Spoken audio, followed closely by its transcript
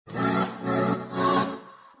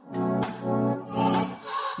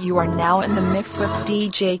You are now in the mix with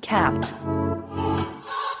DJ Cat.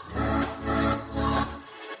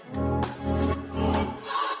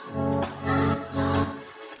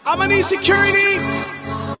 I'm gonna need security.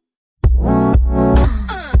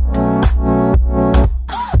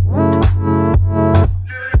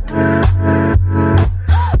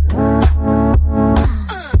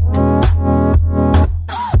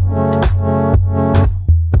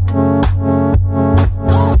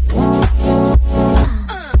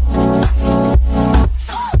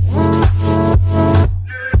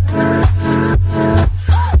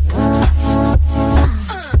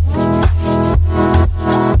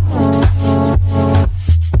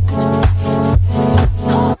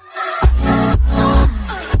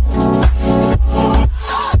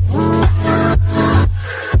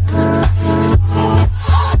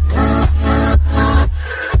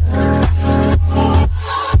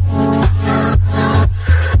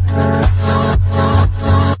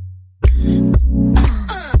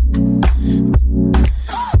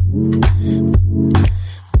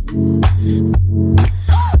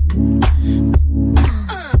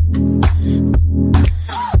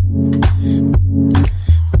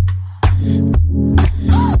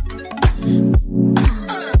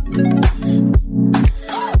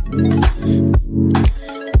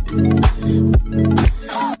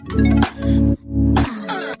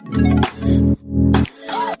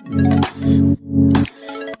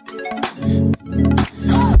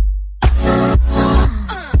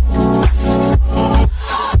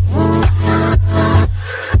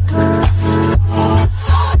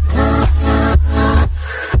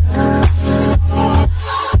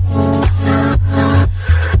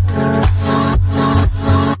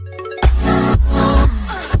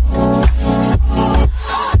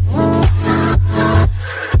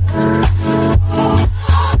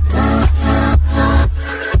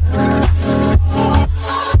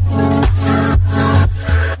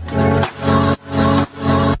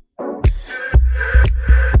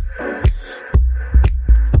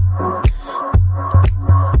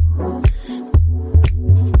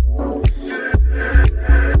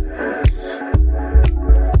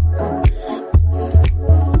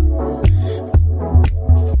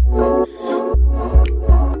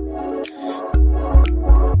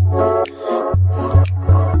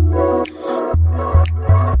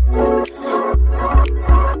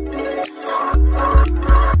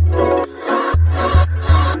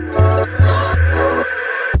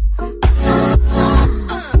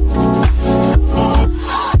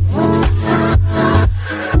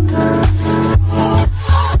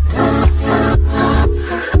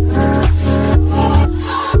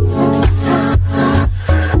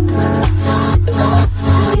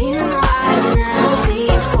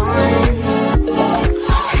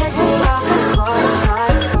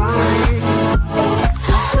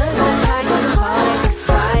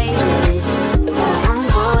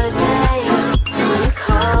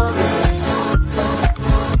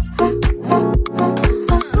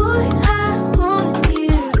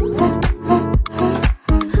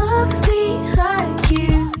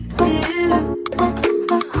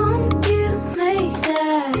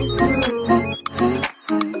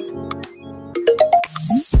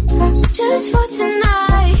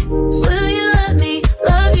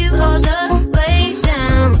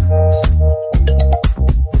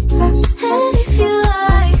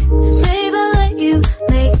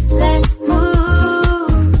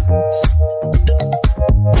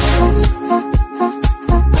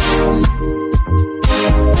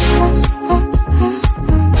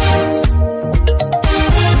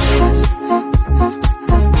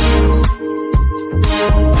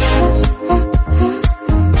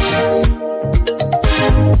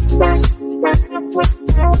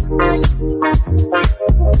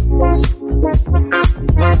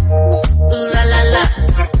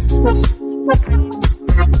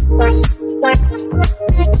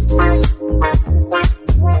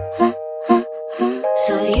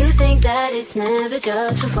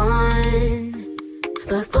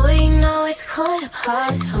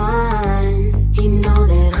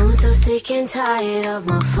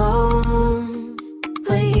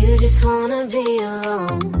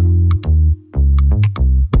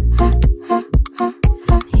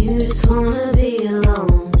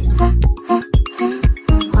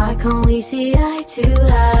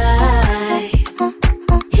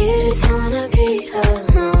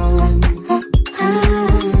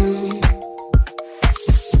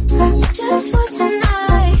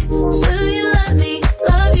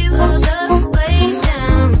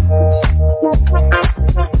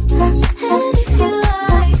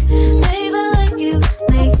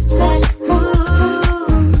 Make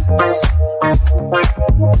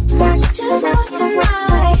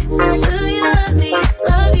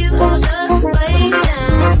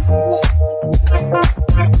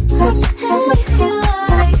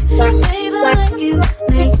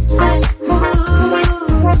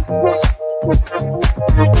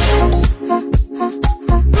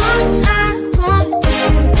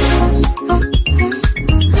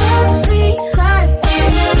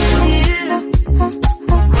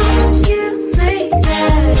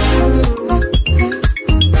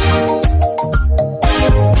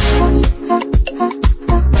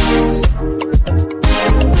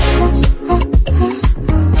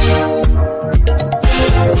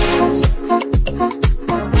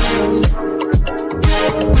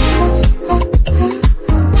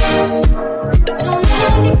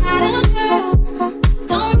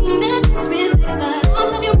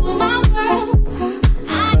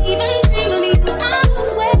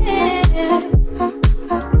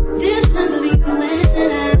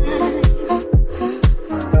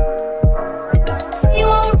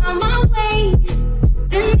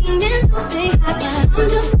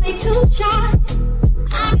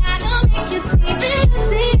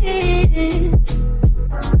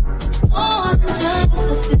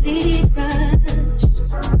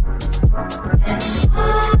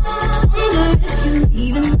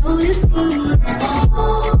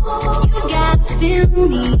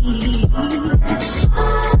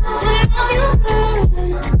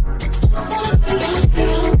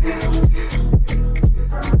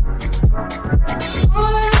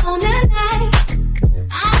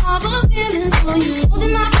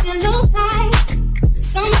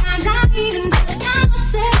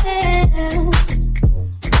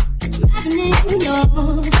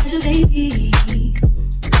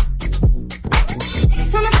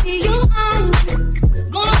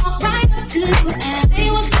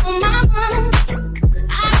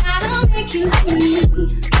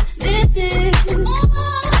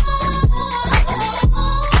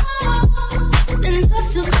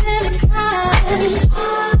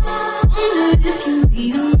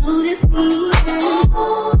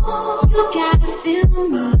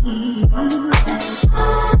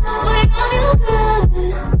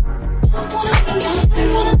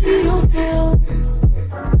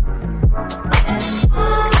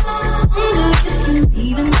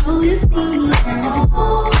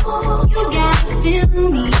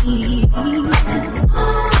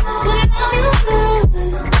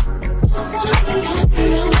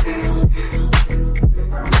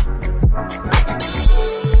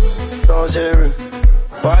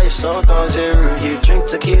Why you so dangerous? You drink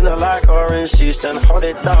tequila like orange juice and hold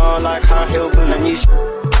it down like high heel boot and you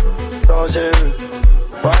dangerous.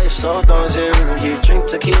 Why you so dangerous? You drink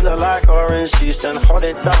tequila like orange juice and hold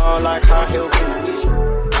it down like high heel boot and you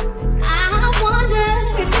I wonder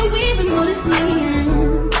if you even notice me.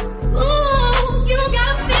 Ooh, you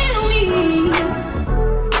gotta feel me.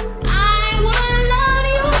 I wanna love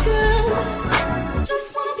you good. Just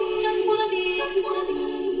wanna be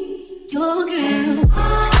your girl. I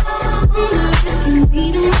wonder if you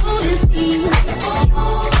even notice me.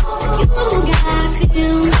 You gotta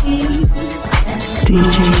feel me.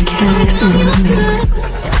 DJ Khaled in the mix.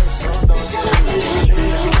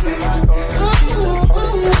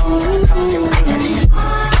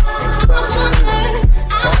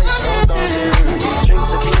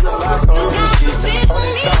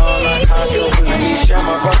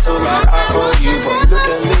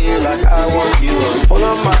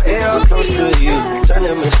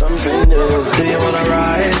 Telling me something new. Do you wanna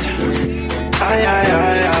ride? I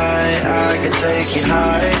can take you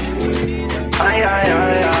high.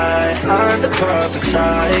 I'm the perfect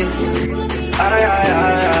side.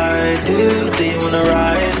 Do you wanna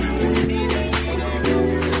ride?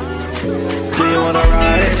 Do you wanna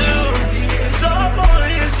ride? It's all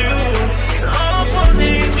funny as you. All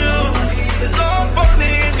funny as you. It's all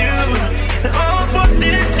funny as you. All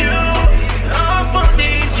funny as you. All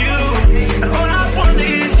funny as you. All I want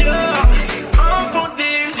is you. All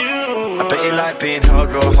funny is you. I bet you like being hard,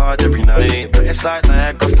 go hard every night. But it's like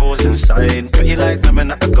Niagara Falls inside. Bet you like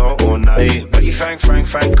loving at the go all night. But you thank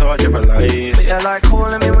God you're alive. But you like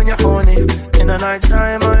calling me when you're horny. In the night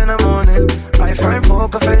time or in the morning. I find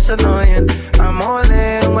poker face annoying. I'm all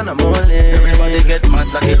in when I'm all in. Everybody get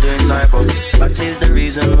mad like you're doing cyber. That is the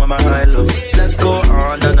reason why my high low. Let's go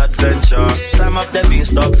on an adventure. Climb up the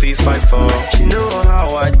beanstalk, 354. She know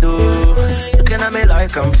how I do. Looking at me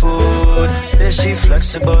like I'm food. Is she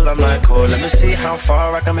flexible? I'm like, oh, let me see how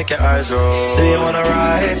far I can make your eyes roll. Do you wanna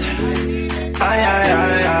ride?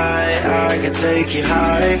 I can take you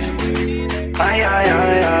high.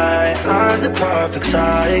 I'm the perfect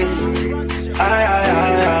side.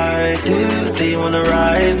 Do you wanna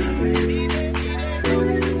ride?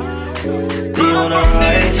 Do you wanna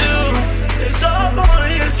ride? It's all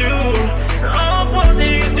funny as you. All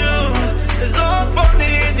funny as you. It's all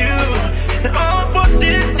funny as you. All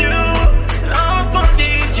funny as you. All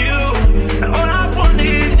funny as you. All I want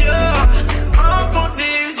is you. All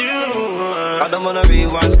funny is you. I don't wanna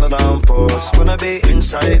rewind, slow down, pause. Wanna be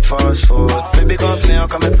inside, fast food. Baby, come here,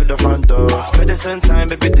 coming through the front door. Medicine time,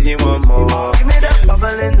 baby, do you want more? Give me that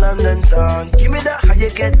bubble in London town. Give me that how you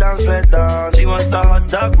get down, sweat down. She wants the hot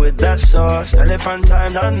dog with that sauce. Elephant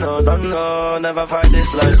time, don't know. Never find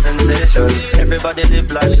this life sensation. Everybody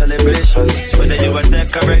live life celebration. Whether you a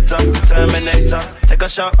decorator, terminator, take a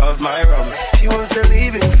shot of my rum. She wants to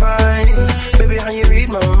leave it fine. Baby, how you read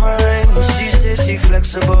my mind? She says she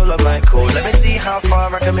flexible, I'm like, cool. Let me see how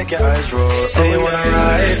far I can make your eyes roll. Do you wanna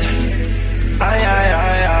ride?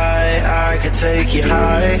 I can take you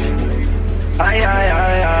high.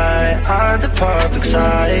 I'm the perfect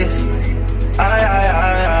side.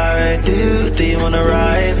 Do you wanna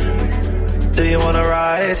ride? Do you wanna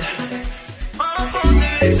ride? All funny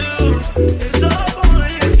as you. It's all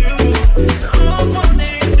funny as you. All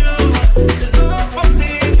funny as you. It's all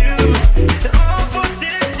funny as you. All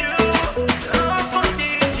funny as you. All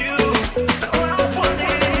funny as you. All I want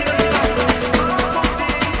is you. All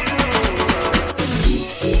funny as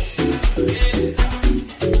you.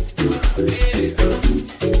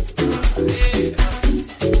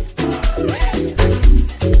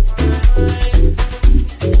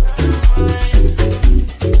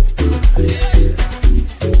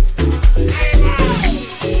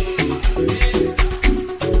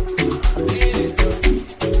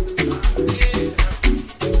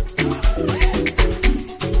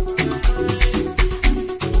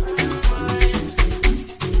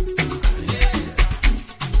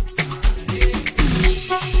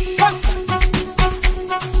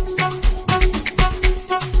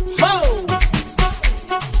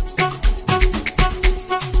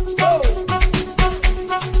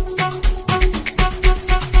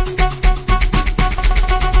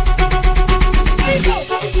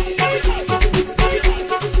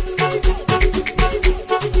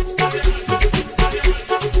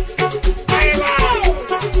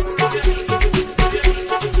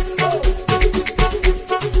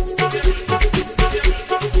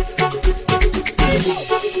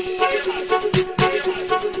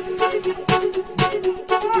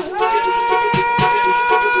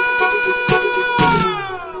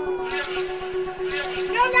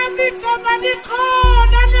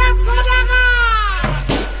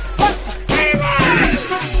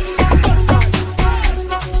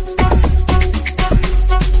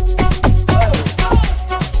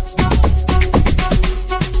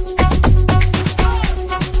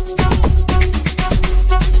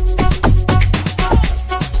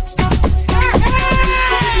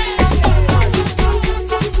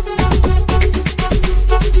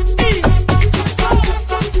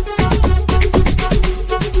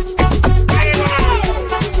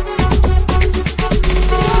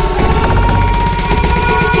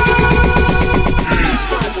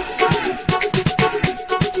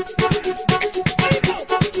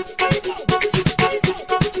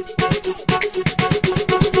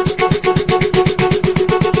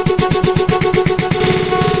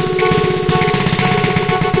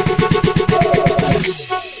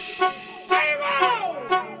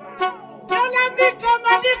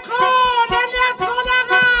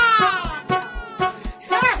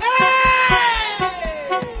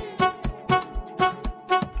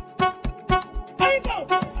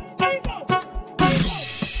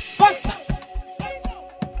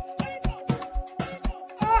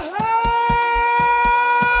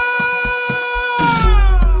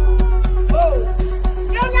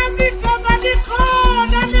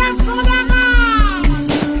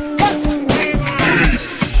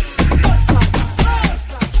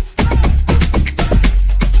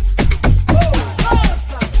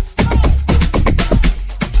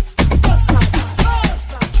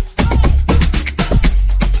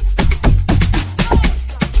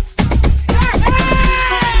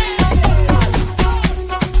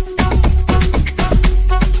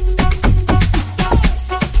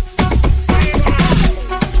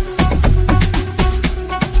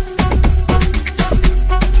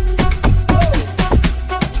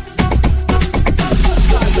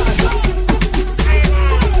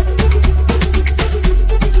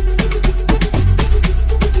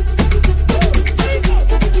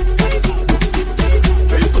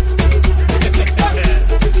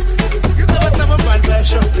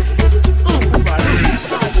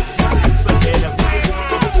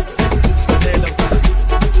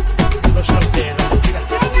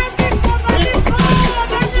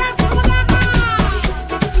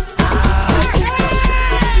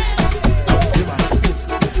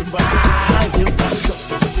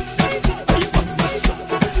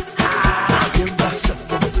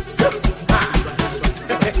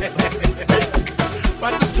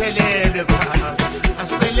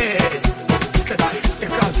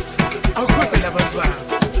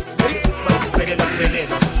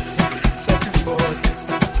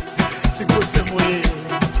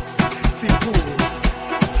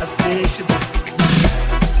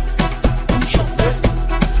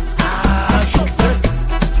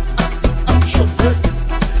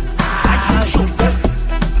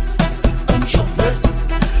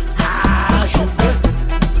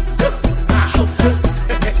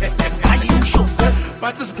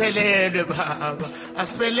 asiphelelwe baba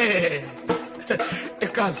asiphelelwe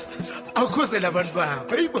ekabs akhuze labantu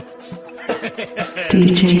bakho yibo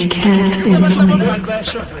DJ Khaled in the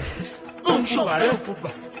mix. umshoferi ubhuba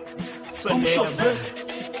umshoferi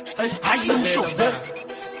hayi umshoferi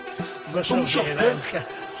umshoferi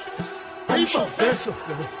hayi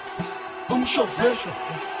umshoferi umshoferi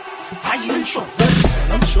hayi umshoferi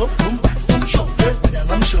umshoferi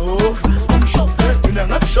umshoferi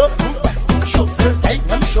umshoferi umshoferi hayi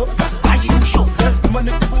umshoferi hayi umshoferi noma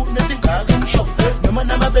nekufuna lingaka umshoferi noma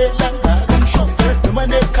namabela ngaka umshoferi noma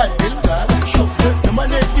nekhandela ngaka umshoferi noma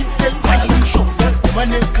netitela hayi umshoferi noma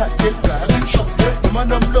nekhandela ngaka umshoferi noma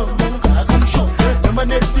nomlomo ngaka umshoferi noma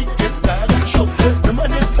netitela ngaka umshoferi noma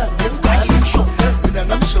nethandela ngaka umshoferi mina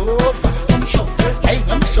ngamshofa umshoferi hayi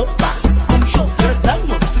ngamshofa umshoferi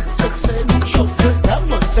nango 6 ekseni umshoferi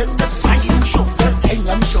nango 10 hayi umshoferi hayi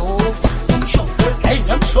ngamshofa umshoferi hayi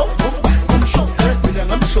ngamshofa umshoferi mina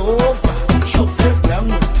ngamshofa umshoferi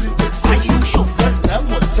nango 3 ekseni umshoferi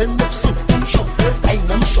nango 10 umshoferi hayi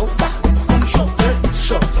ngamshofa umshoferi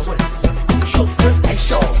shofa wena umshoferi hayi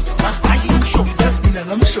shofa hayi umshoferi mina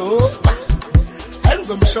ngamshofa hayi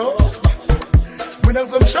ngizomshofa mina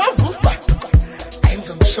ngizomshofa hayi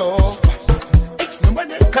ngizomshofa noma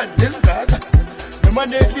nekhandela ngaka noma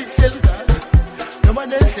nelihle ngaka noma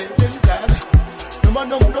nendlela ngaka noma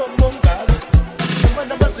nomlomo ngaka noma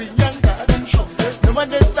namazinya ngaka umshoferi noma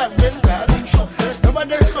nesihlangu ngaka umshoferi noma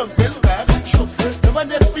nehlombe ngaka umshoferi noma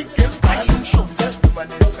nefike ngaka umshoferi noma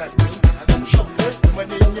nethando ngaka umshoferi noma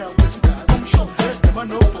nenyawo ngaka umshoferi noma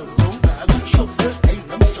nobhozo ngaka umshoferi hayi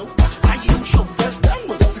ngamshofa hayi umshoferi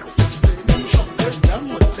nango 6 ekseni umshoferi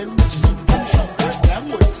nango 10 ebusuku umshoferi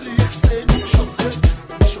nango 3 ekseni umshoferi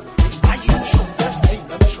hayi umshoferi hayi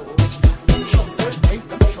ngamshofa umshoferi hayi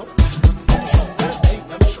ngamshofa umshoferi hayi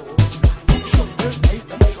ngamshofa umshoferi hayi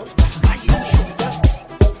ngamshofa hayi umshoferi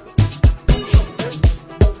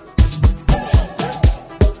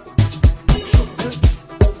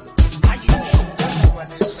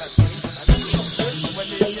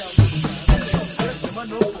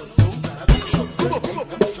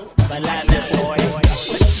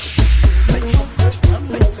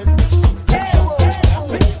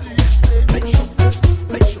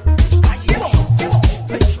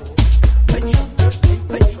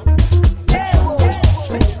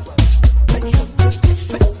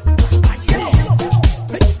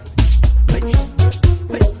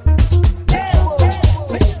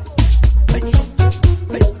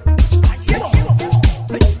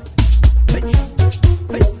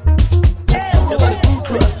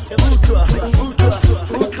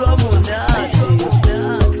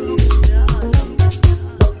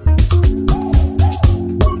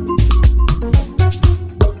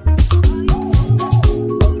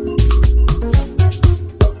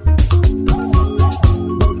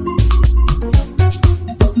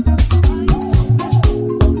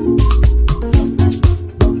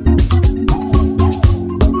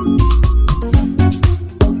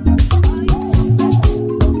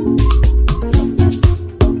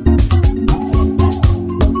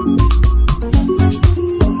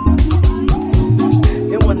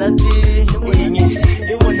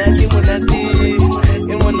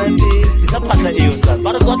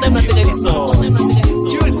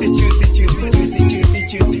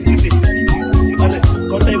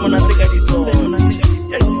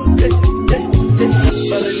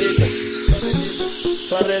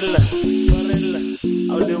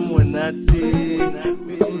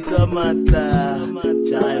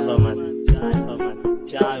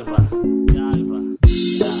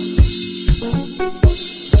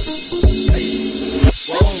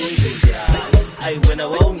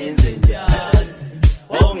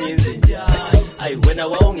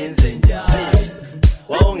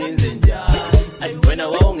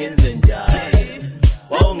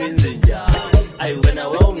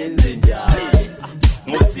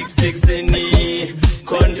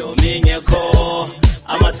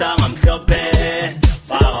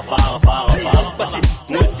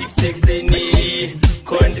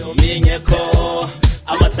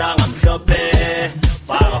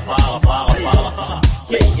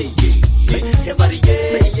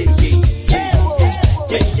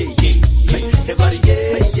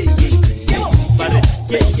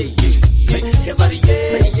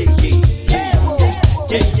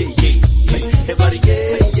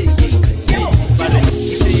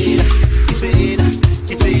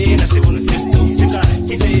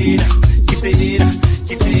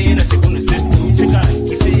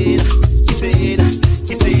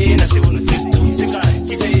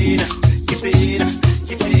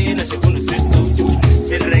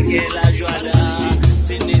la joie,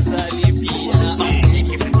 c'est des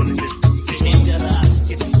alipia.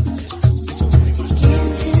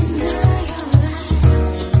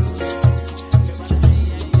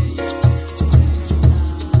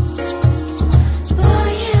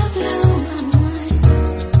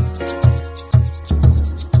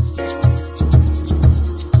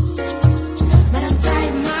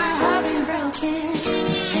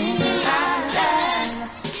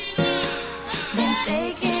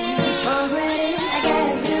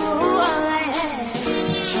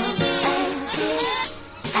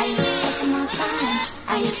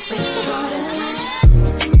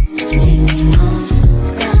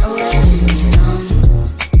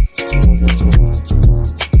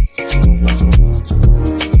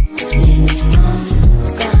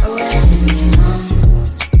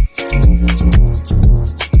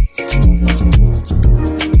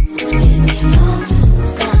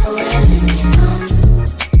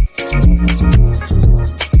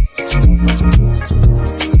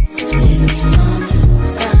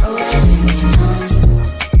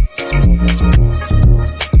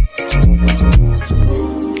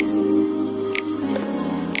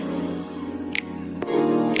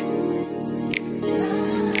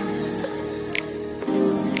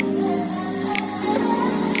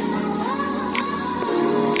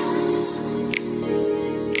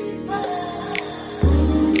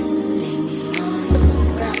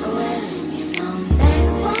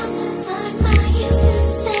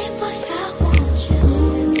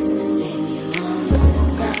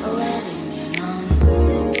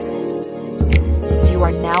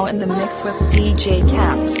 are now in the mix with DJ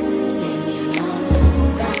Cat.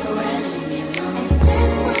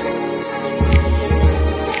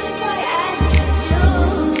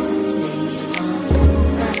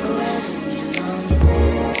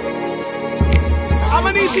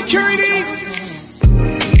 I'ma need security.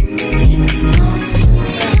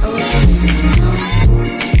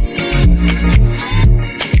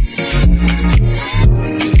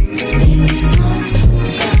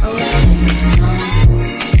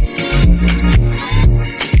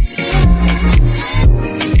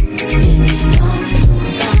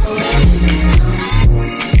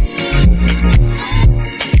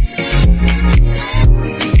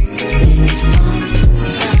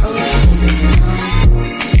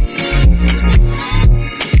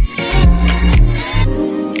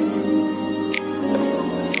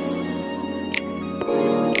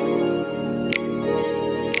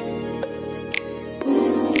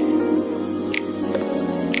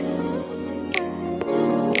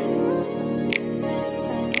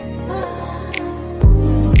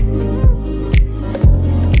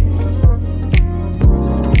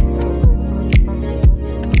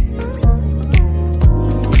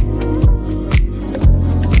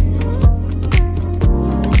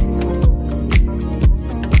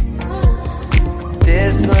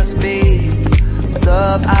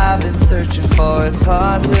 It's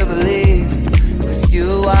hard to believe it was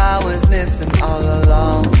you I was missing all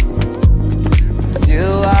along. It was you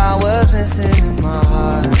I was missing in my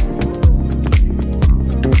heart.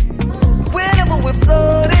 Whenever we're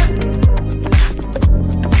floating,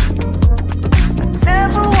 I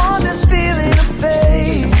never want this feeling to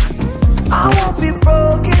fade. I won't be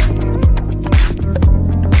broken.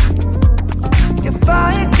 Your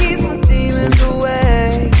fire keeps my demons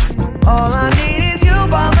away. All I need is you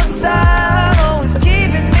by my side, always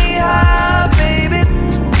keeping me high, baby.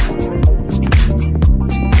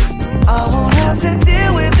 I won't have to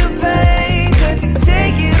deal with the pain, 'cause you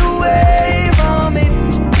take it away from me.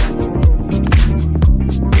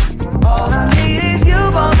 All I need is you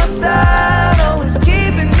by my side, always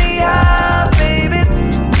keeping me high, baby.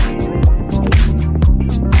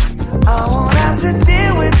 I won't have to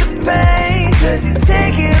deal with the pain, 'cause you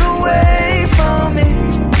take it away from me.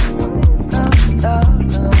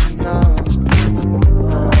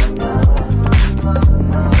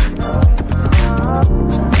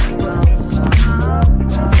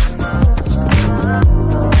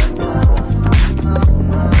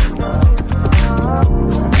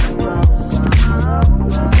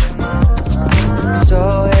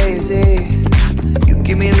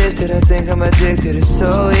 I think I'm addicted, it's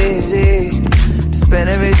so easy to spend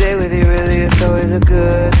every day with you, really, it's always a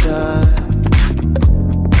good time.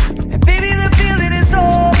 And baby, the feeling is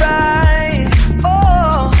alright,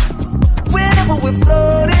 oh, whenever we're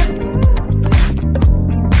floating.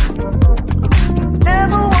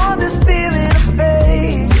 Never want this feeling to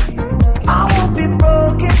fade. I won't be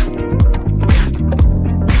broken.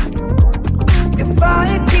 Your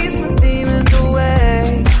fire keeps my demons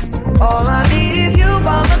away. All I need is you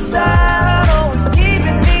by my side, always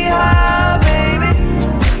keeping me high, baby.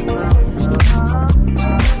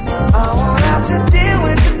 I won't have to deal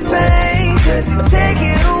with the pain, 'cause you take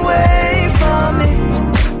it away from me.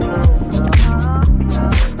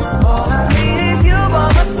 All I need is you by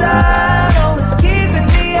my side, always keeping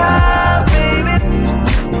me high, baby.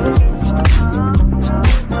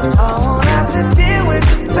 I won't have to deal with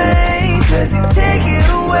the pain, 'cause you take it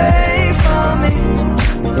away from me.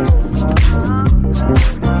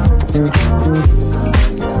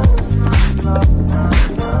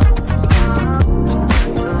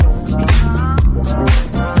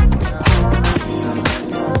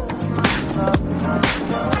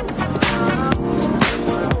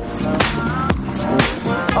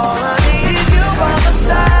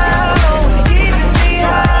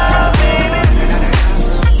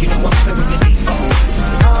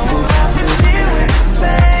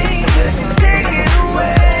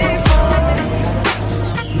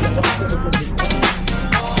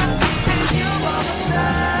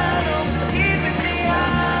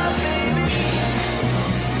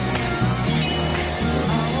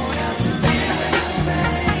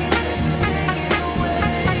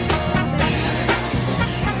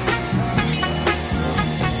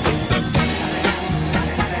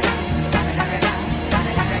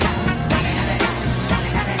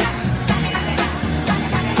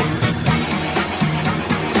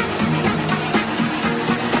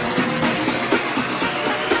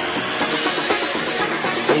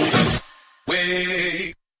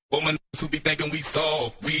 Who be thinking we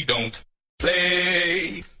soft, we don't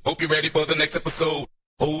play. Hope you're ready for the next episode.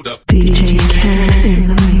 Hold up. DJ Cat in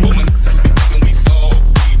the mix. Who be thinking we soft,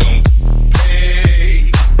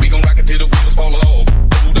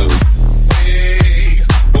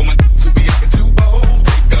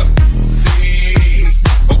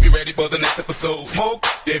 Smoke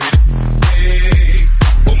every day.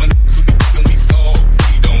 For my niggas who be thinking we soft,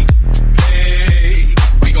 we don't play.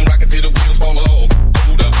 We gon' rock it till the wheels fall off.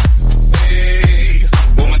 Hold up, hey.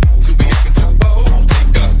 For my niggas who be acting too bold,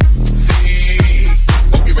 take a seat.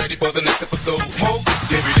 Hope you're ready for the next episode. Smoke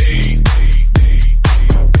every day.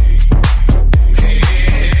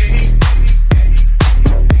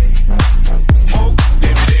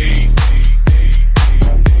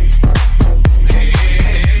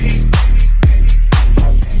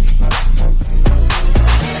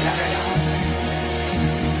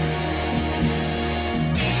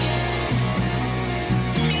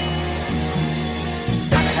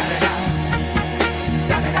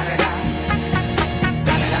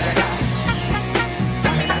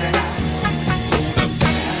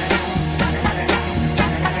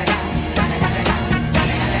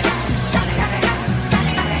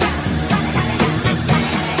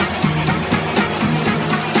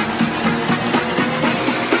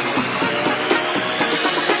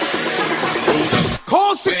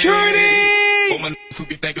 Security! For my niggas who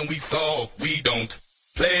be thinking we soft, we don't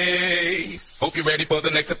play. Hope you're ready for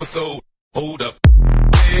the next episode. Hold up,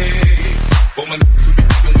 hey. For my niggas who be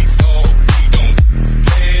thinking we soft, we don't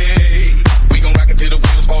play. We gon' rock it till the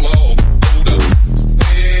wheels fall off. Hold up,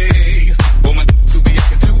 hey. For my niggas who be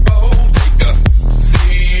acting too bold, take a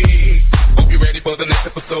seat. Hope you're ready for the next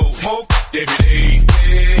episode. Smoke every day,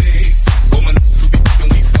 hey. For my niggas who be thinking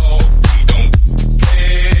we soft, we don't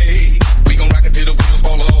play. We gon' rock it till the wheels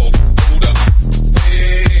fall off. Hold up,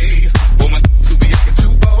 hey. For my niggas who be acting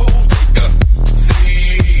too bold, take a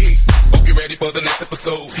seat. Hope you're ready for the next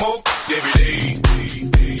episode. Smoke every day.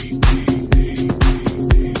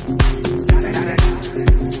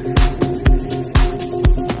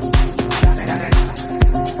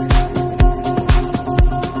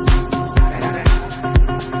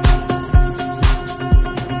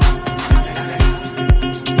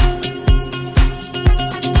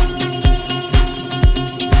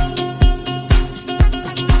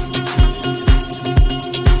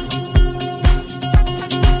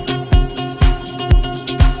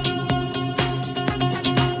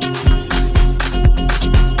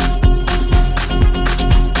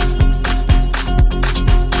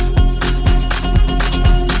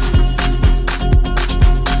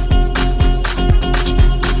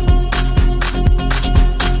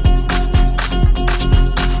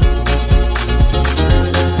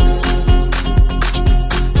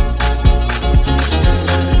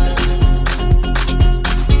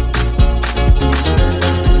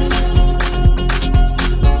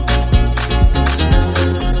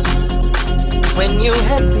 When you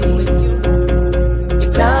happy,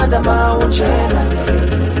 itanda maunjena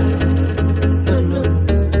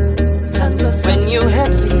When you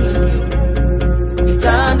happy,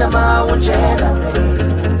 itanda maunjena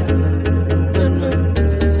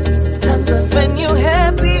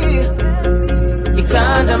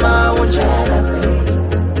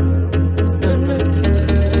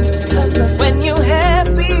When you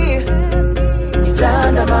happy,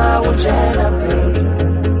 itanda maunjena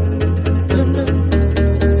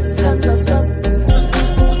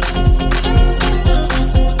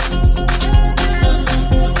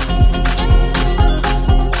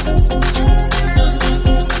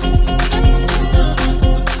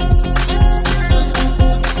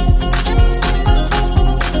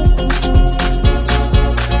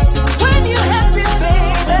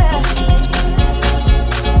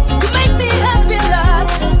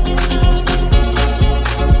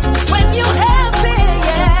When you happy,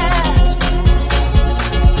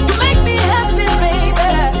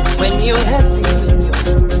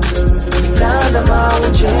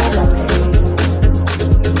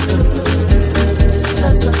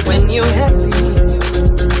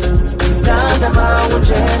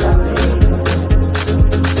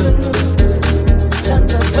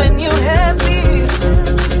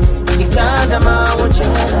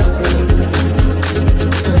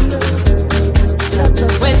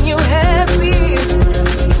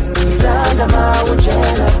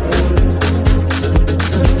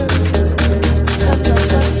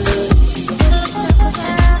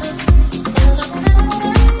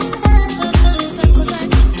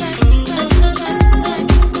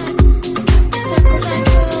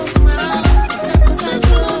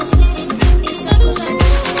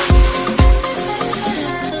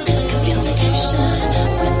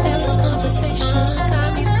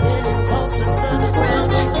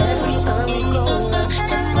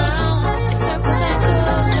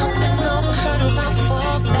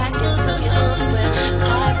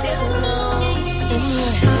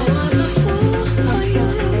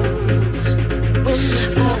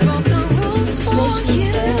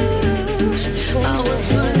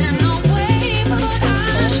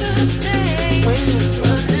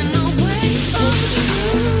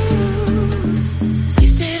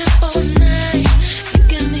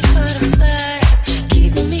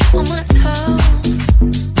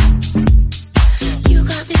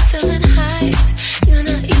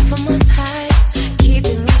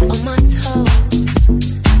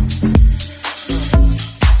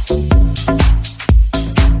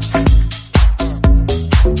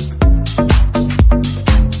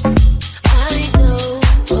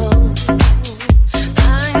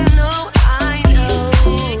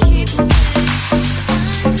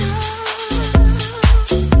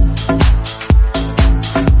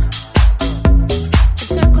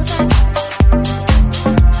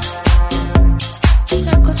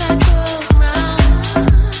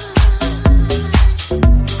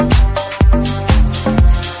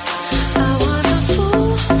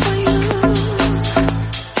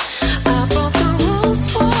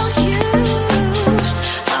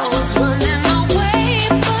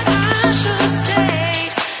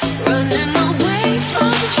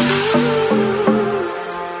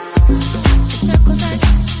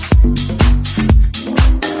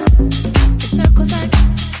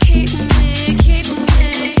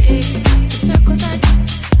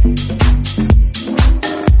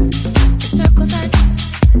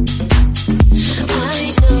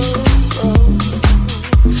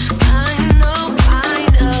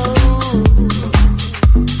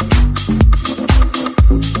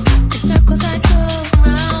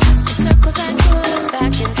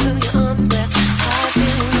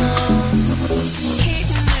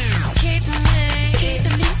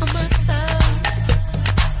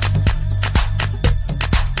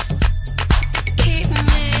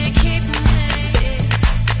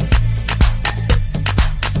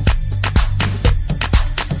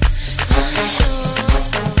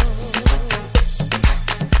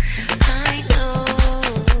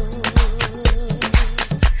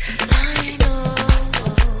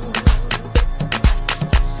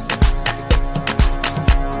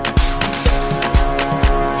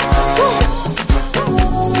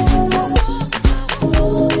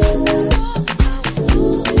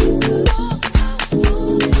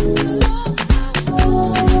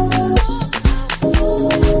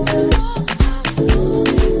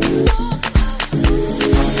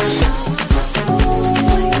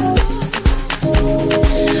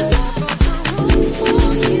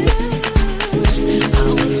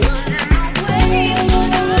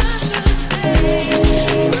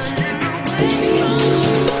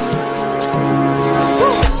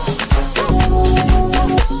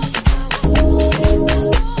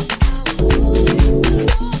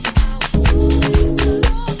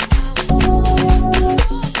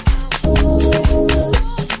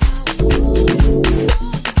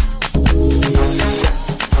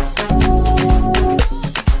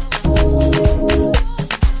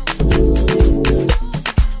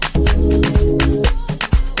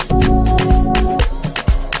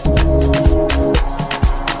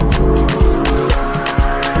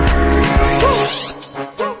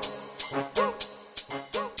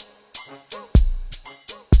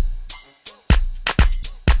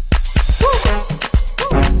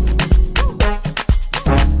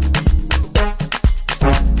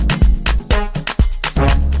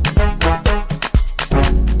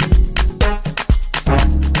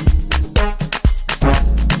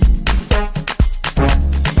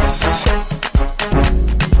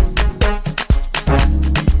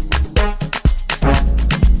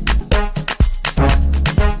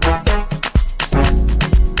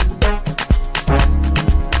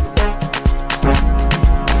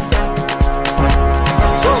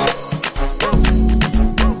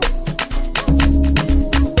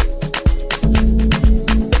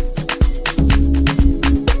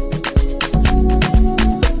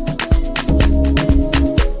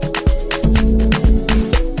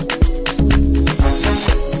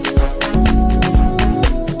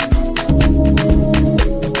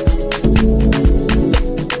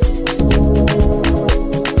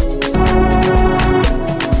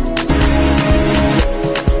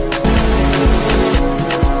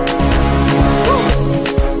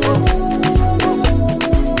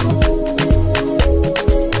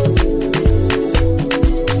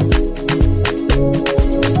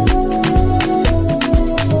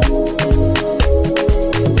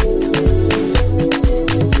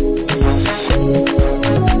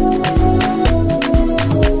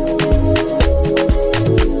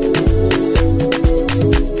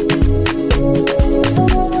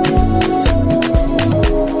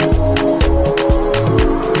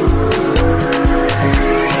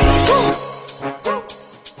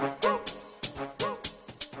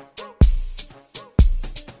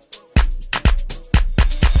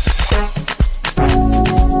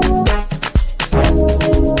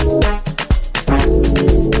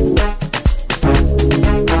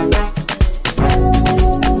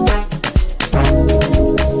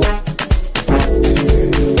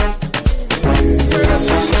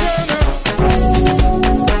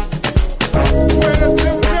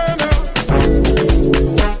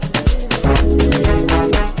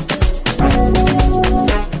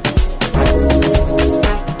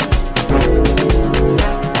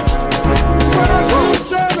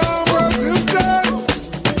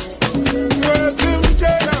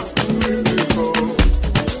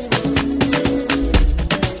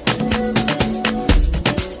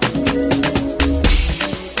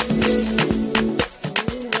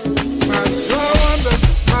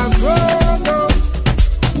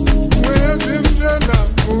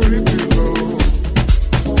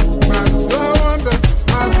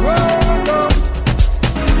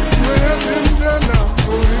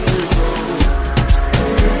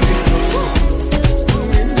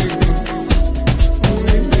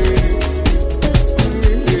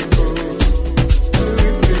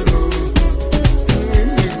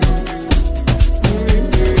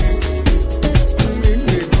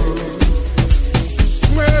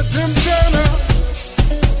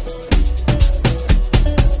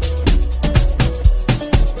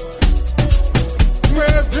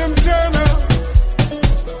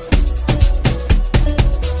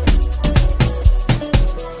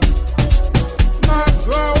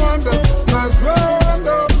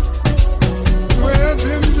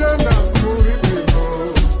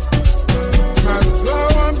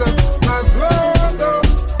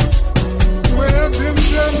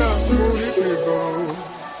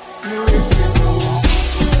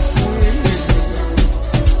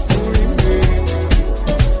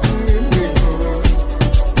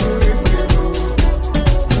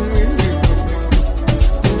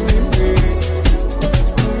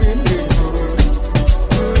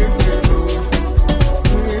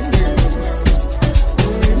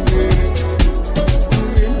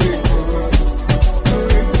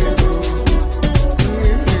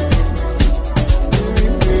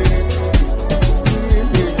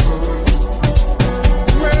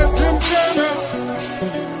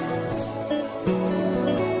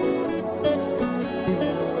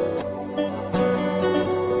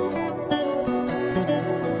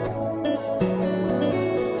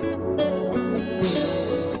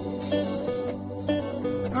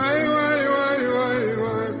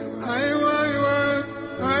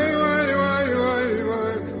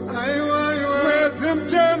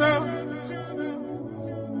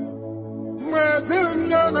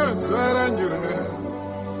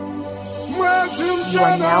 You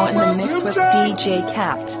are now in the mix with DJ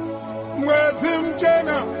Capt.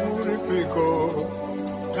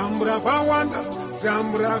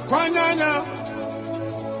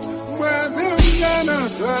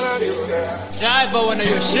 Jive one of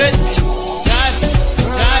your shit.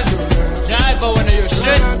 Jive one of your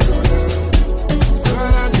shit.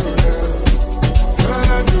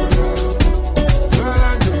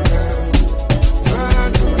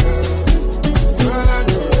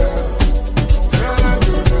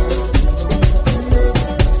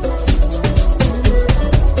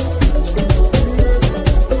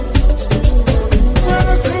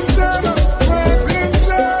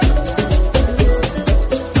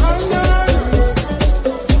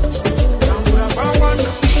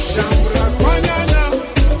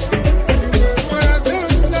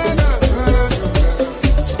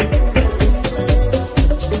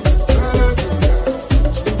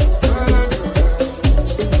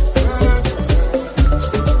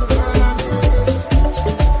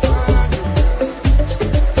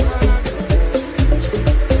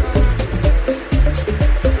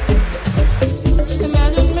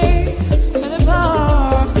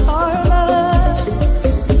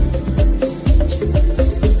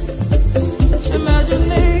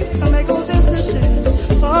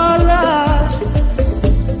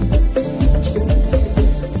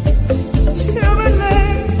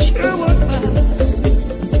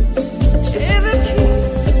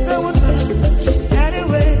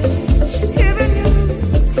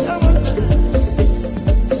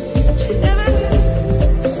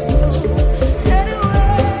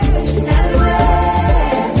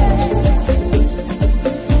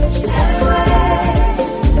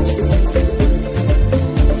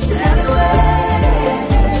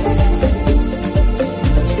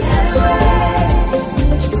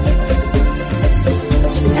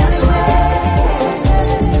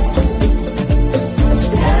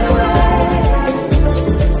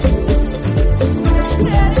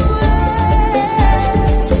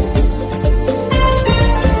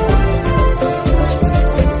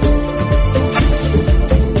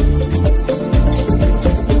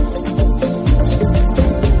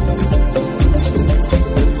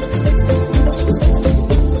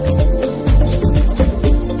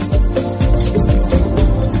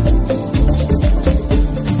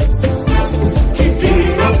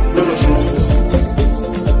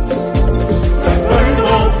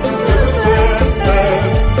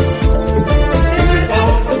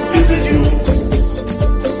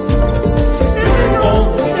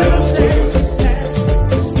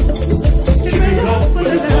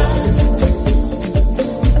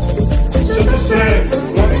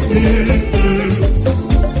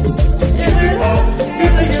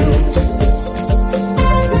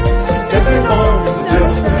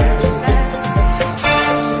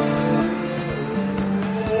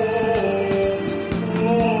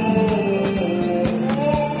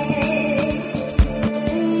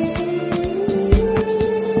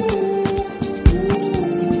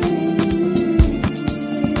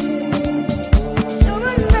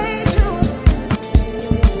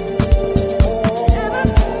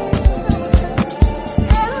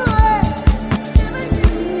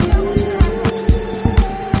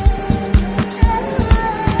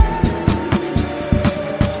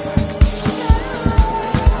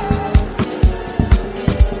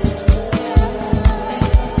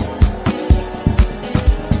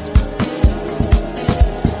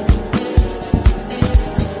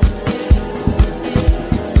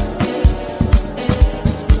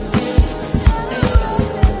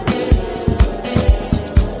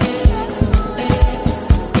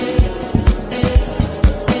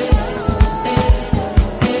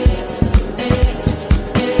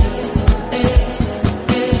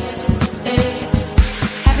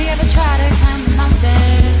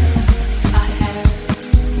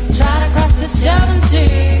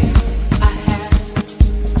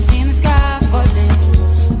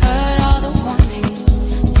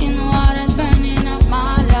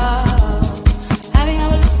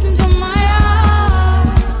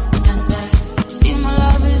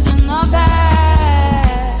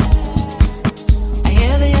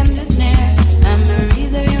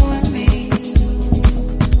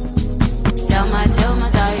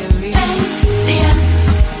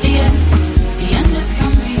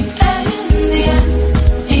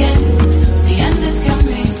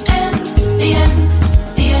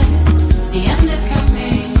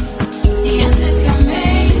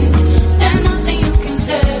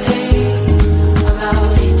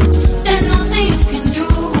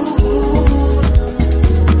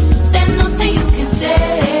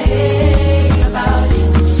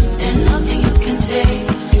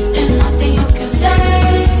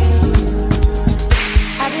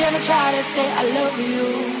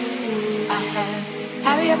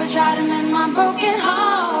 my broken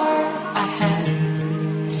heart. I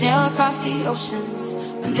had sailed across the oceans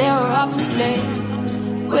when they were up in flames.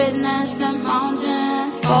 Witnessed the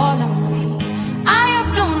mountains fall on me. I have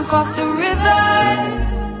flown across the river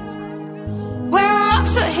where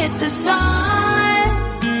rocks would hit the sun,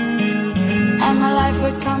 and my life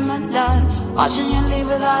would come undone, watching you leave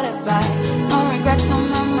without a bite. No regrets, no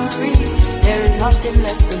memories. There is nothing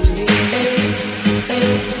left to leave.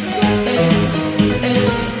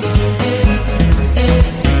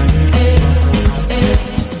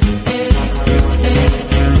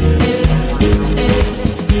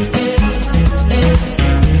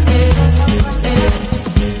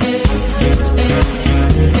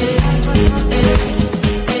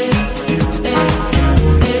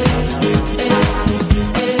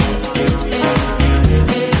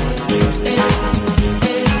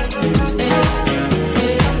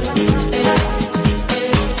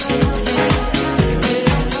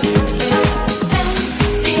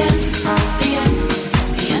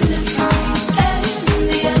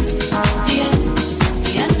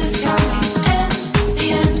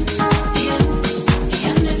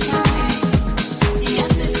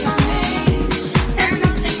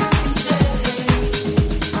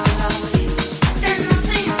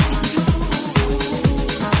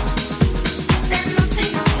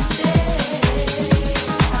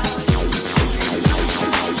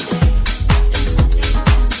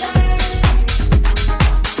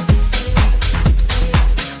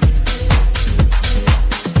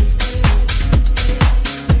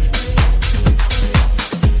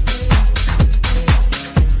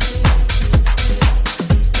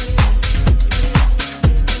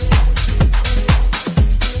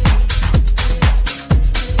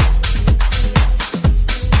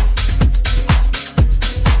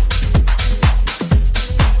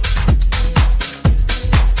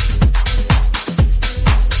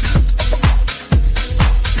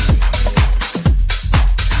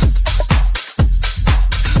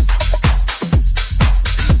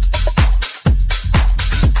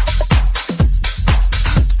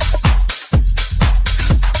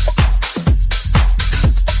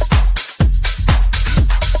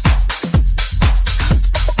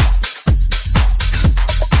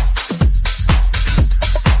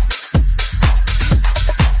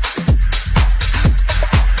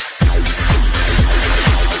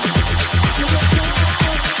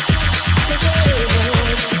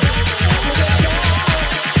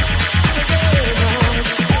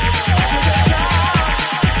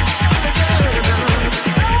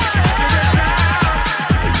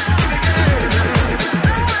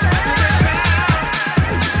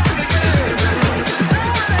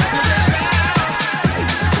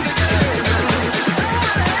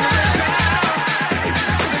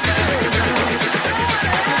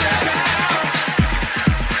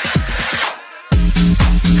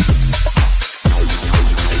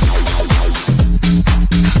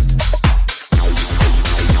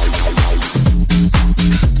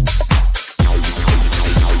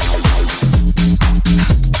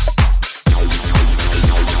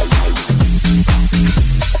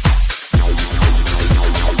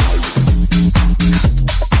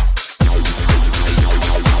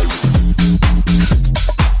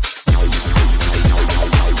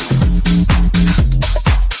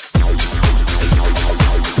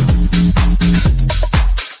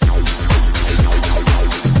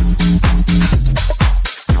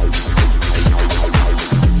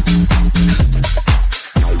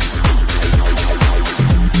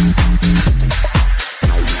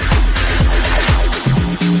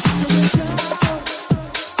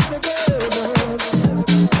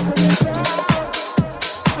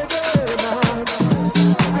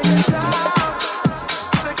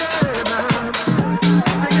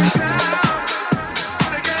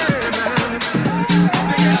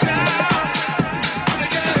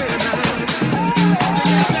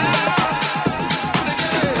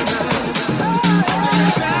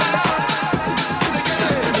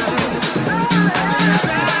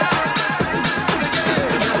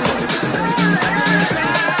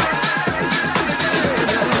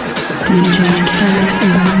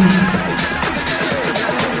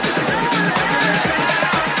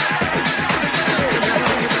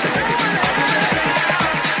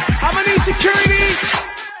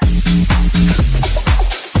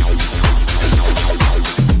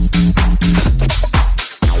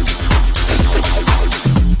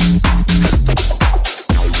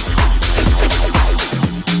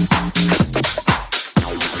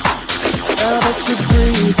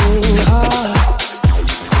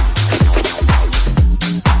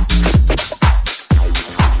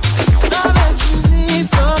 Love that you need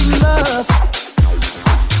some love.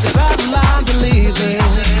 The bottom line.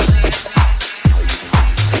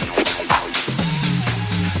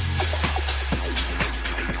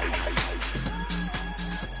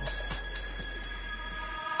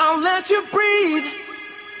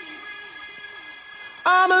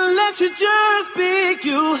 let you just be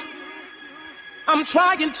you. I'm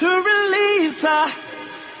trying to release her.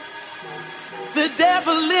 The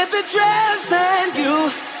devil in the dress and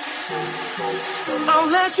you. I'll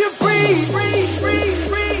let you breathe, breathe, breathe,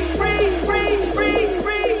 breathe, breathe, breathe, breathe,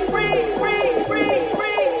 breathe, breathe, breathe,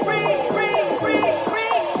 breathe, breathe, breathe, breathe,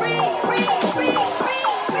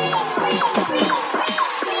 breathe, breathe, breathe.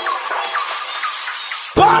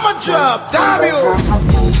 Bomber drop, damn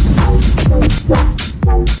you.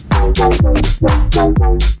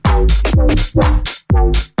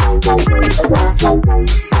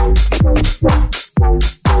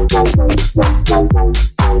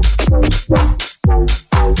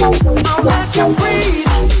 I'll let you breathe.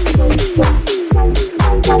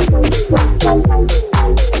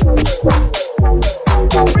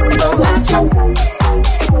 I'll let you.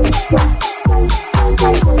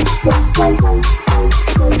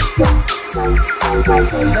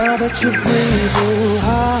 Now that you're breathing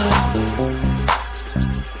hard,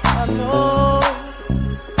 I know.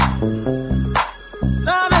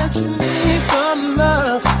 Now that you need some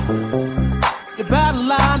love, you're about a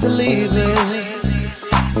line to leave it.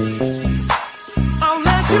 I'll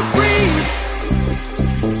let you breathe.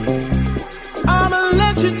 I'ma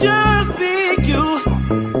let you just be you.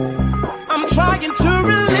 I'm trying to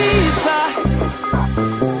release her.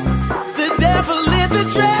 The devil in the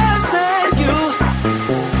dress and you.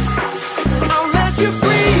 I'll let you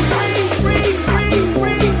breathe, breathe, breathe, breathe,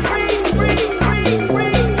 breathe, breathe, breathe, breathe,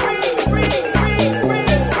 breathe, breathe, breathe,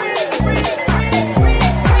 breathe, breathe,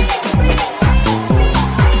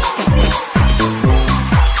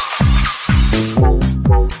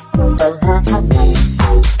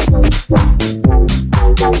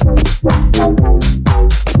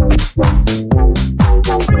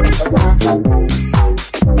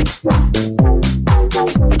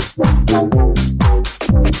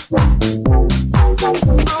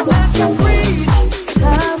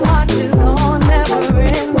 Time watches on, never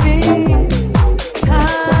ending.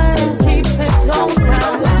 Time keeps its own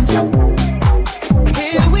time.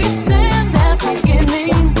 Here we stand at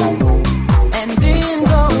beginning, and then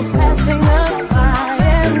go passing us by.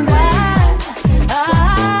 And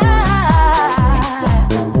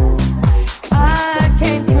I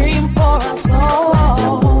can't dream for us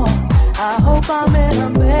all. I hope I'm in a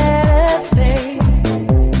better state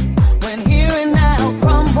when here and now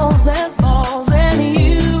crumbles and falls.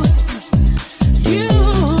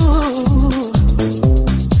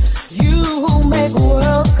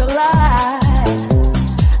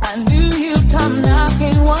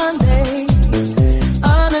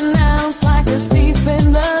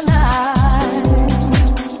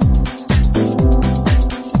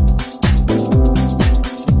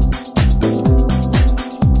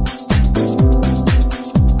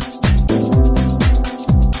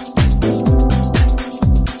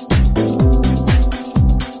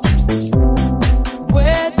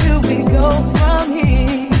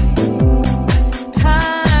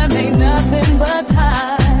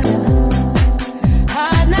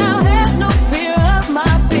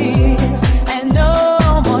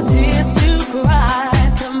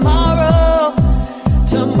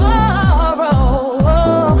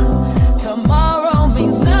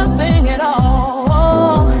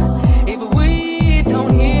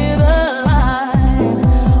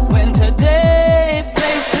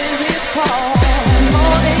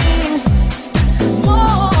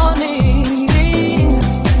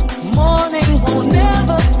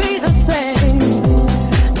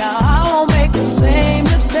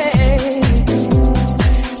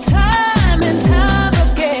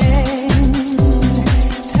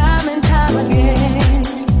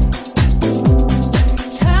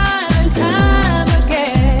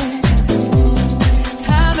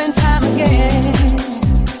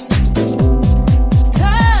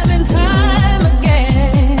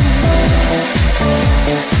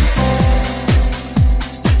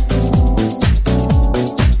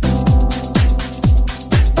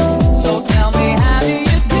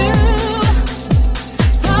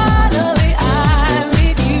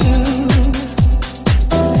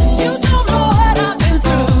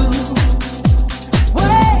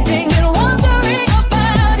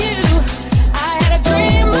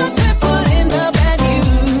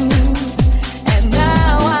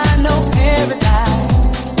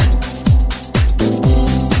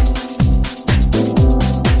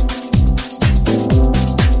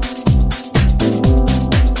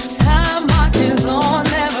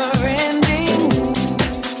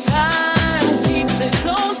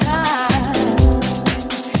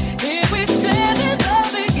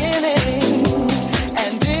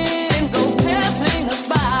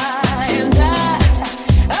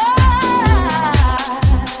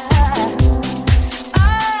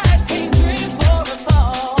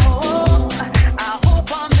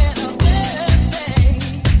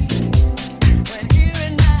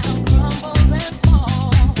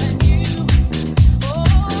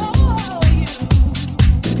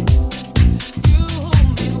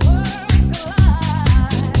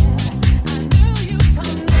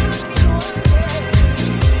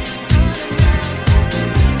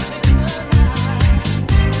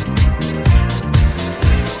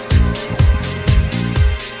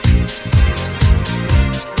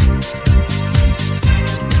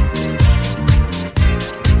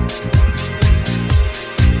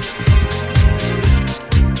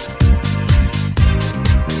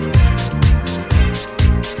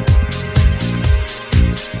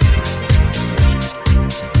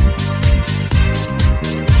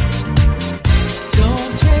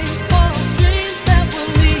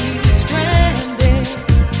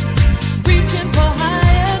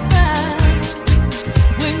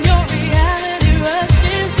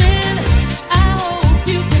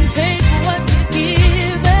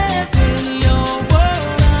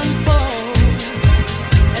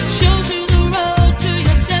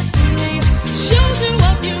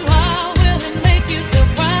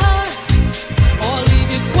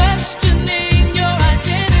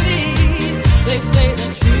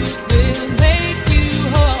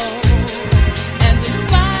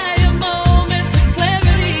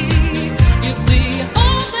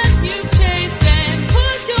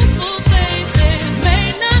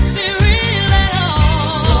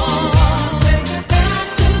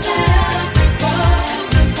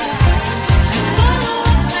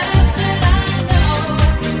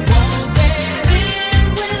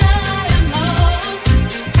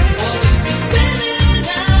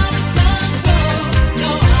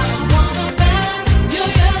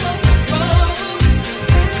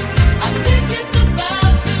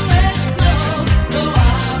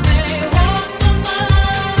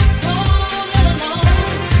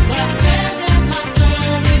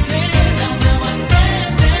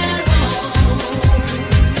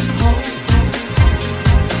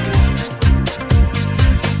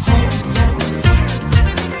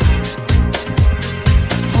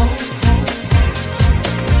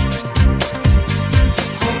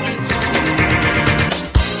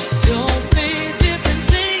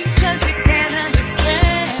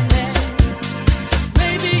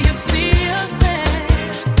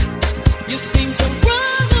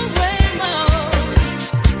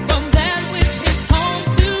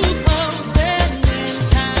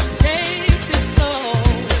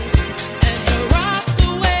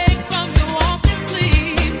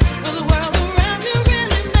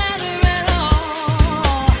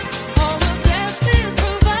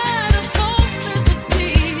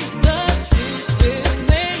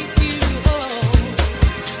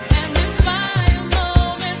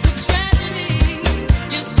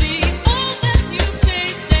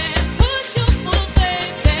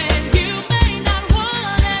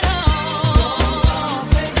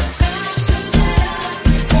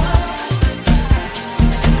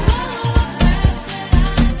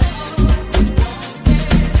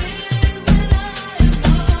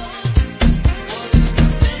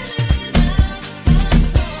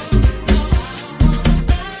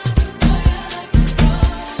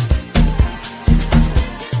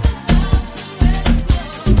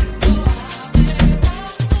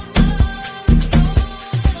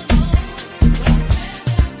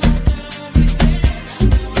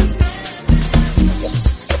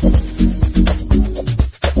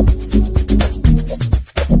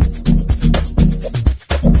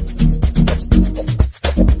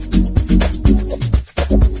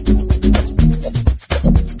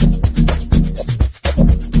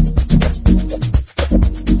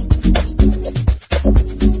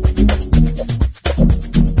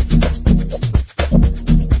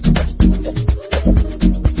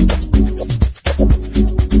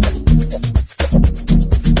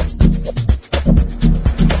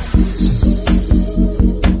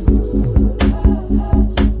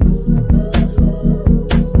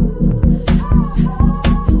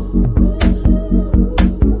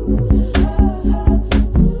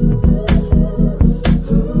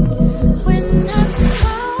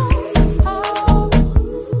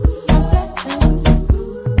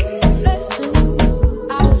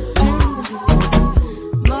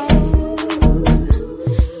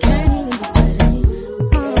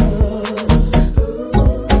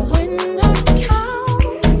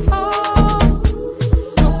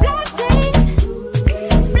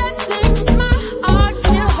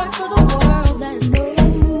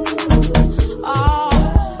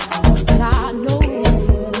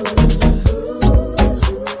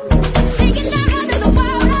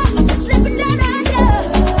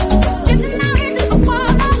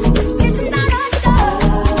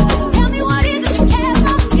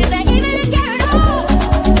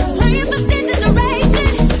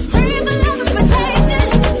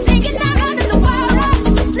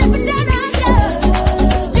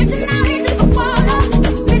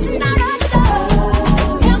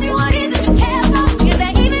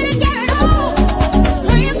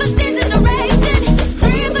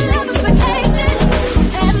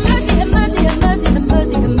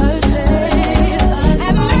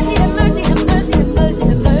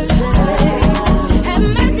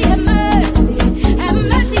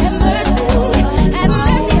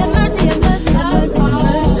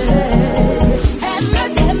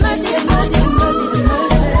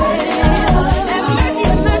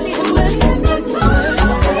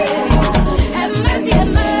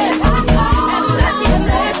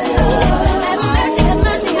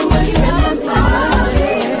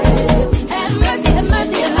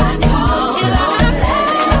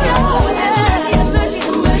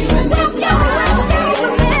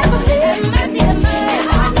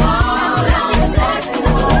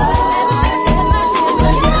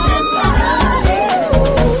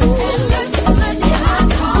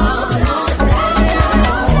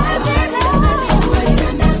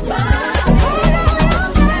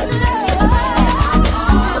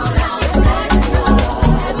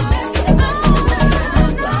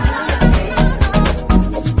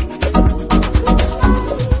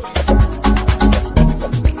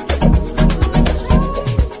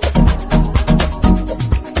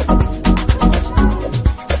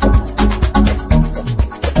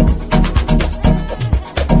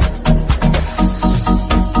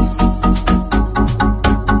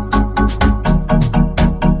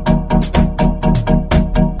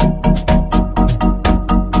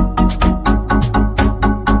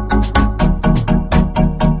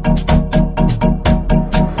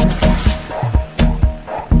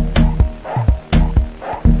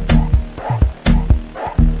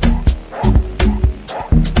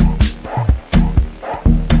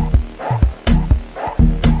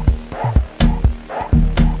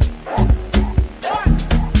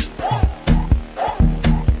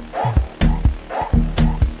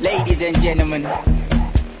 gentlemen,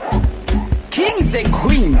 kings and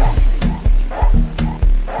queens,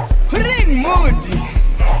 ring moody.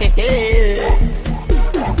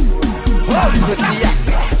 Oh, Kosia.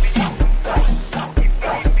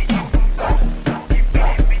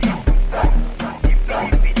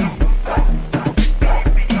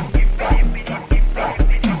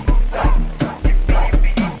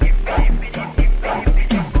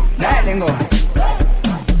 Nalengo.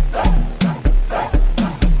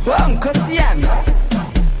 Oh, Kosia.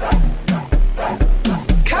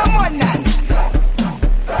 Come on, Nan.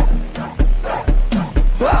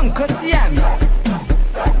 Oh, Kosia.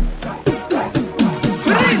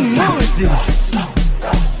 Ring moody.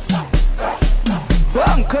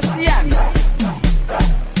 Oh, Kosia.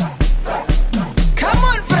 Come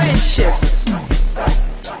on, friendship.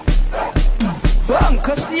 Oh,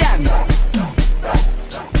 Kosia.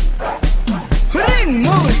 Ring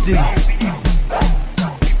moody.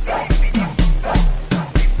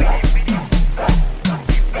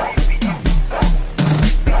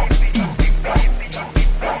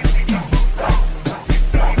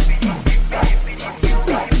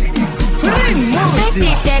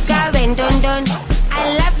 I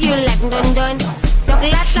love you like dun dun.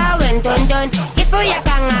 Chocolate when dun dun. If you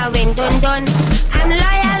can when dun dun. I'm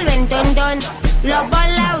loyal when dun dun.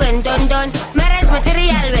 Lobola when dun dun. Marriage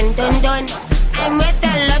material when dun dun. I'm with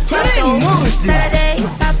a lot of dough. Saturday,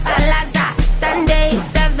 Papalaza. Sunday,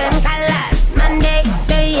 7 colors. Monday,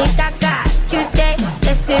 Day Kaka. Tuesday,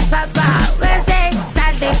 let's see Papa. Wednesday,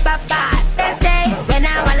 Saturday, Papa. Thursday, when I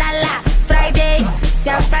walala. Friday,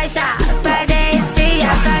 see Fresha. Friday, see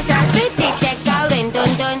ya Fresha.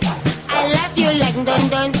 I love you like dun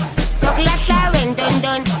dun. Chocolate when dun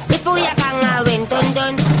dun. If you can when dun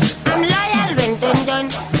dun. I'm loyal when dun dun.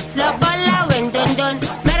 Lobola when dun dun.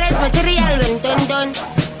 Marriage material when dun dun.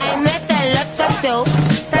 I met a lot of dough.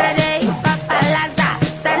 Saturday, Papalaza.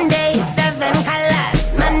 Sunday, 7 colors.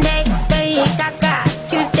 Monday, Day Kaka.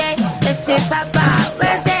 Tuesday, let's see Papa.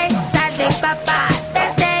 Wednesday, Saturday, Papa.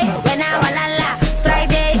 Thursday, when I walala.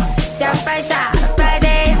 Friday, see Fresha.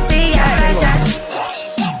 Friday, see ya Fresha.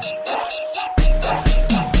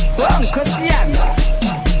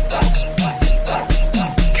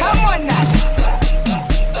 Come on now.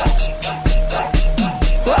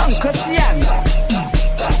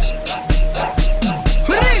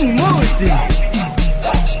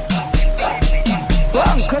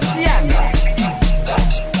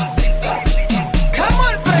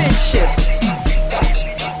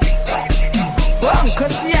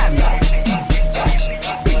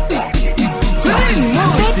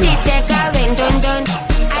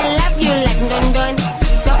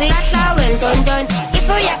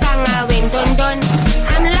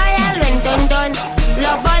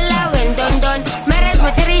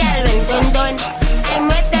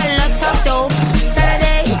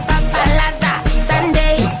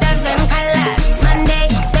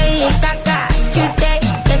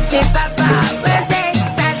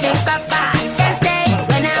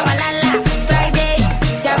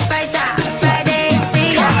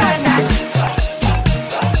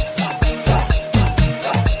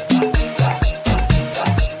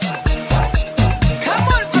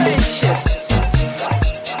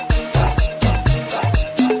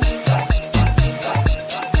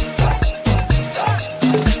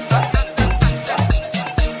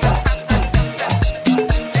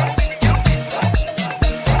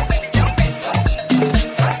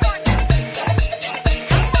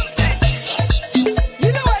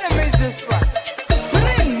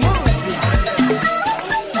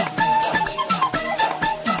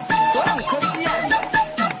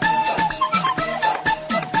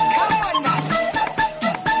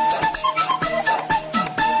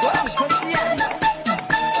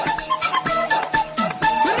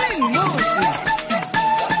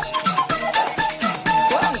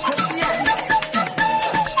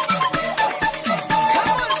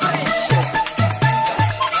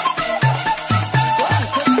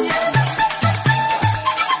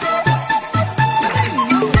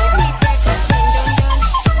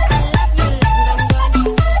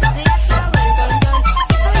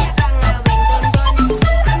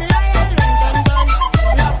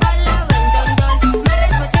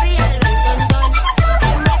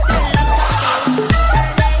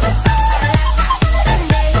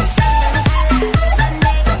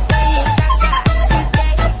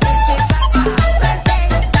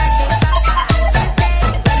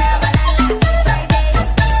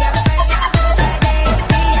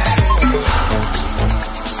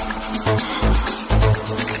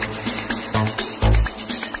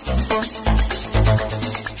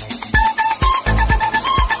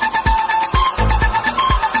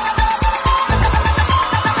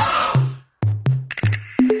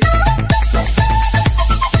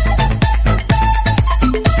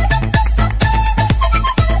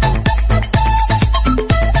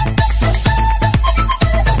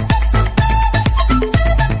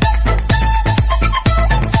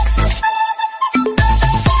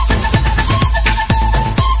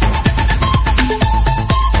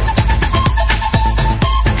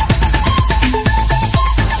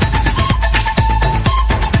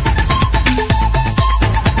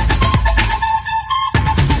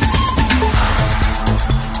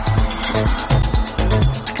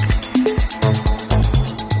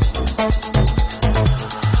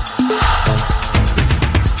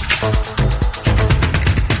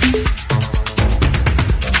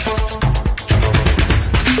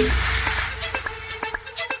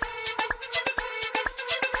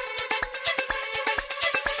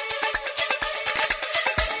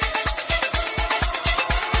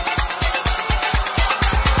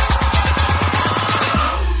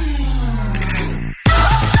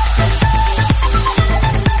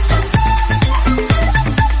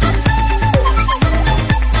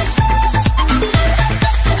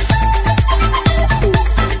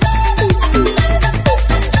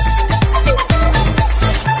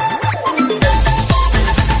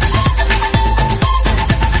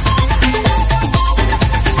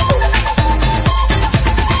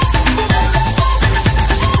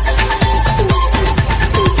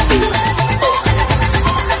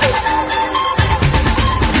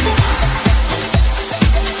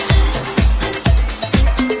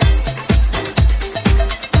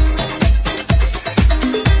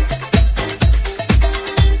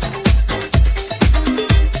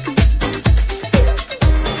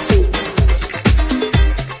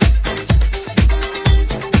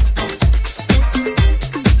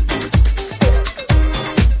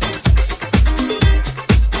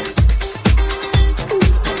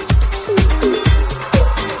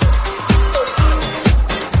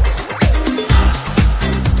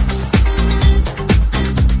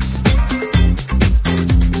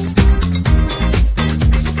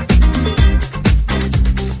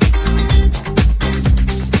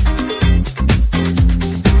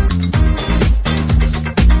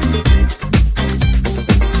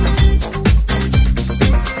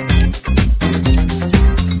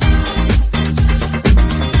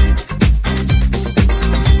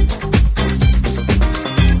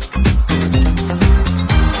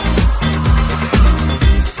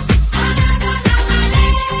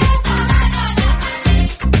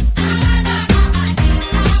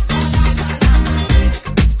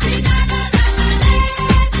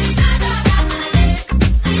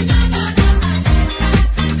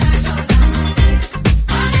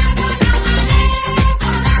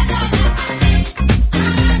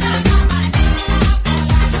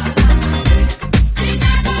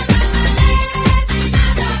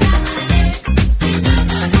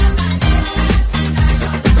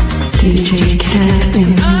 DJ Cat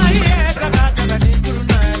in the mix.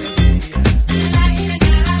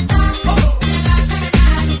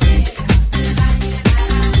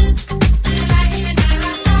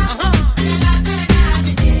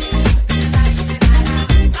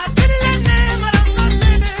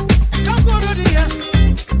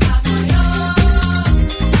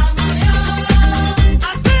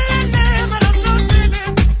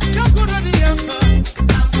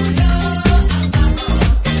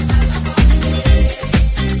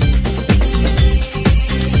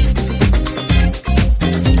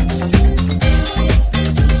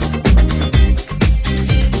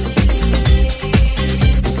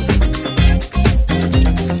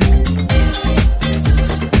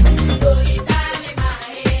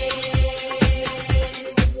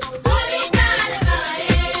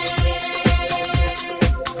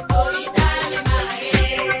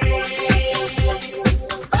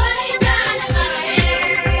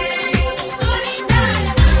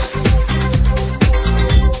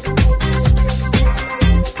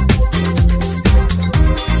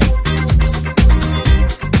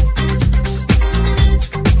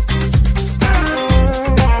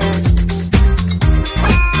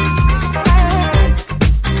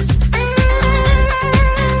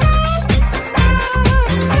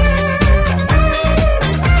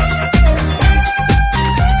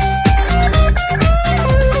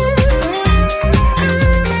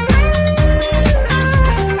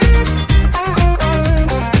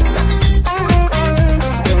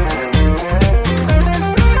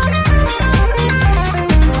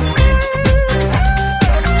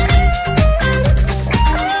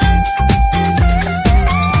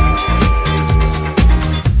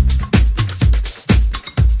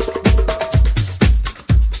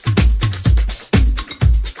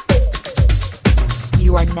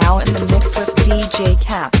 You are now in the mix with DJ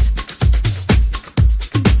Cat.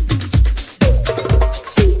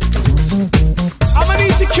 I'm gonna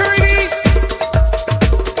need security.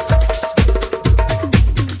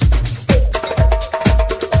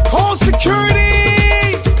 Call security.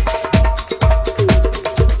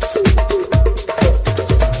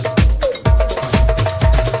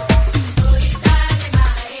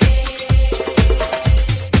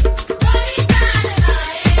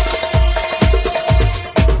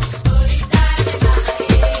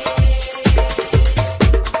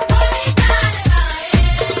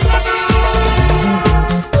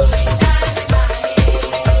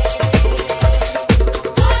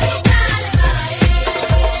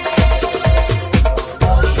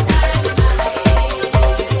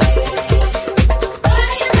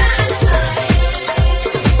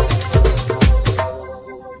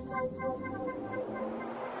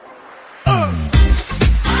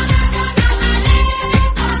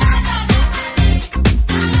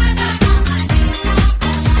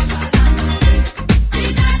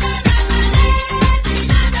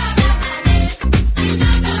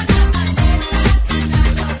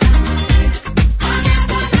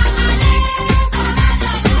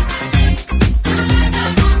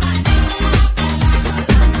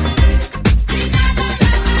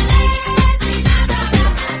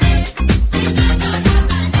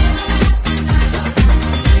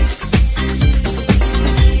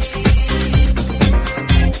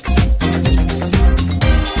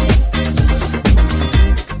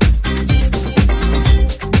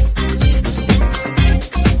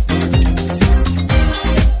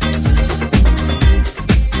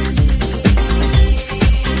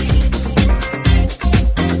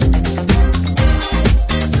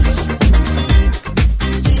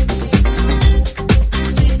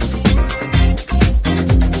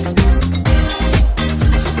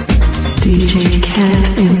 DJ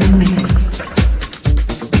Cat in the mix.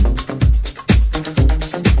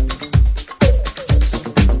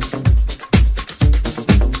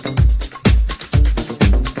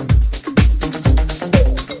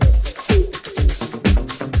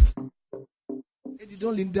 Et dis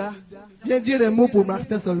donc Linda, viens dire un mot pour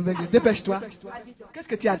Martin Solveig. Dépêche-toi. Qu'est-ce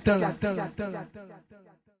que tu attends là?